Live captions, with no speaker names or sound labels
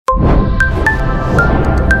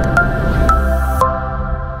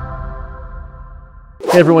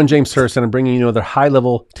Hey everyone, James Hurst, and I'm bringing you another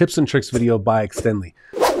high-level tips and tricks video by Extendly.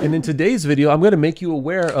 And in today's video, I'm going to make you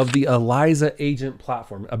aware of the Eliza Agent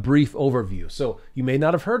Platform, a brief overview. So you may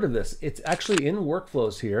not have heard of this. It's actually in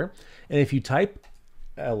workflows here. And if you type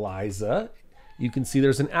Eliza, you can see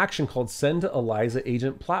there's an action called Send to Eliza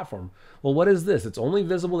Agent Platform. Well, what is this? It's only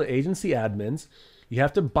visible to agency admins. You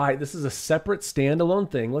have to buy. This is a separate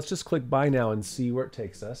standalone thing. Let's just click buy now and see where it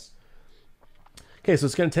takes us. Okay, so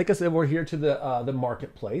it's going to take us over here to the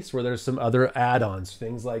marketplace where there's some other add-ons,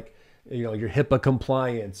 things like your HIPAA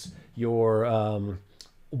compliance, your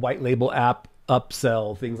white label app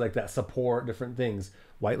upsell, things like that, support, different things,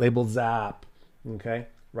 white label Zap. Okay,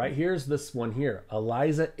 right here's this one here,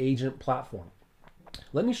 Eliza Agent Platform.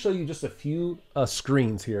 Let me show you just a few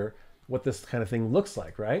screens here, what this kind of thing looks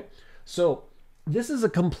like, right? So this is a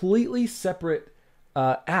completely separate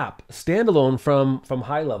app, standalone from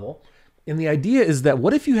HighLevel. And the idea is that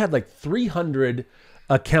what if you had like 300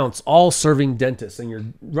 accounts all serving dentists and you're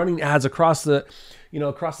running ads across the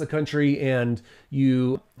country, and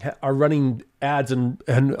you are running ads and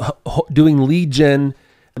doing lead gen,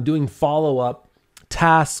 doing follow-up,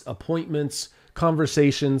 tasks, appointments,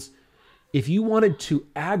 conversations. If you wanted to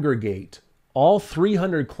aggregate all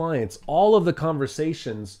 300 clients, all of the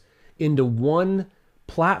conversations into one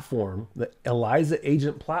platform, the Eliza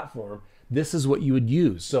Agent Platform, this is what you would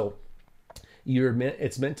use. So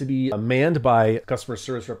it's meant to be manned by customer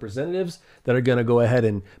service representatives that are going to go ahead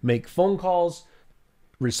and make phone calls,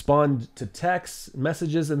 respond to texts,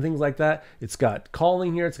 messages, and things like that. It's got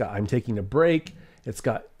calling here. It's got I'm taking a break. It's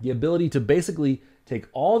got the ability to basically take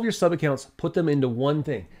all of your sub accounts, put them into one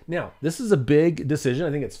thing. Now, this is a big decision.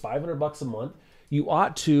 I think it's $500 a month. You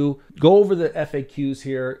ought to go over the FAQs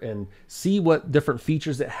here and see what different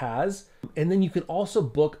features it has. And then you can also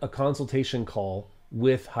book a consultation call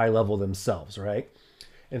with HighLevel themselves, right?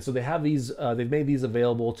 And so they have these, they've made these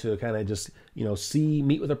available to kind of just,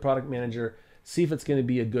 meet with a product manager, see if it's going to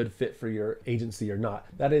be a good fit for your agency or not.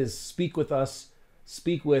 That is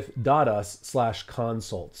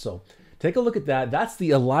speakwithus.us/consult. So take a look at that. That's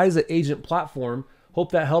the Eliza Agent Platform.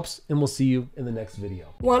 Hope that helps, and we'll see you in the next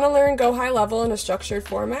video. Want to learn Go High Level in a structured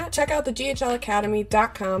format? Check out the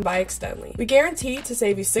gohighlevel.com by Extendly. We guarantee to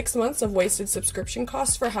save you 6 months of wasted subscription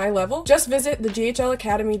costs for HighLevel. Just visit the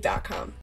gohighlevel.com.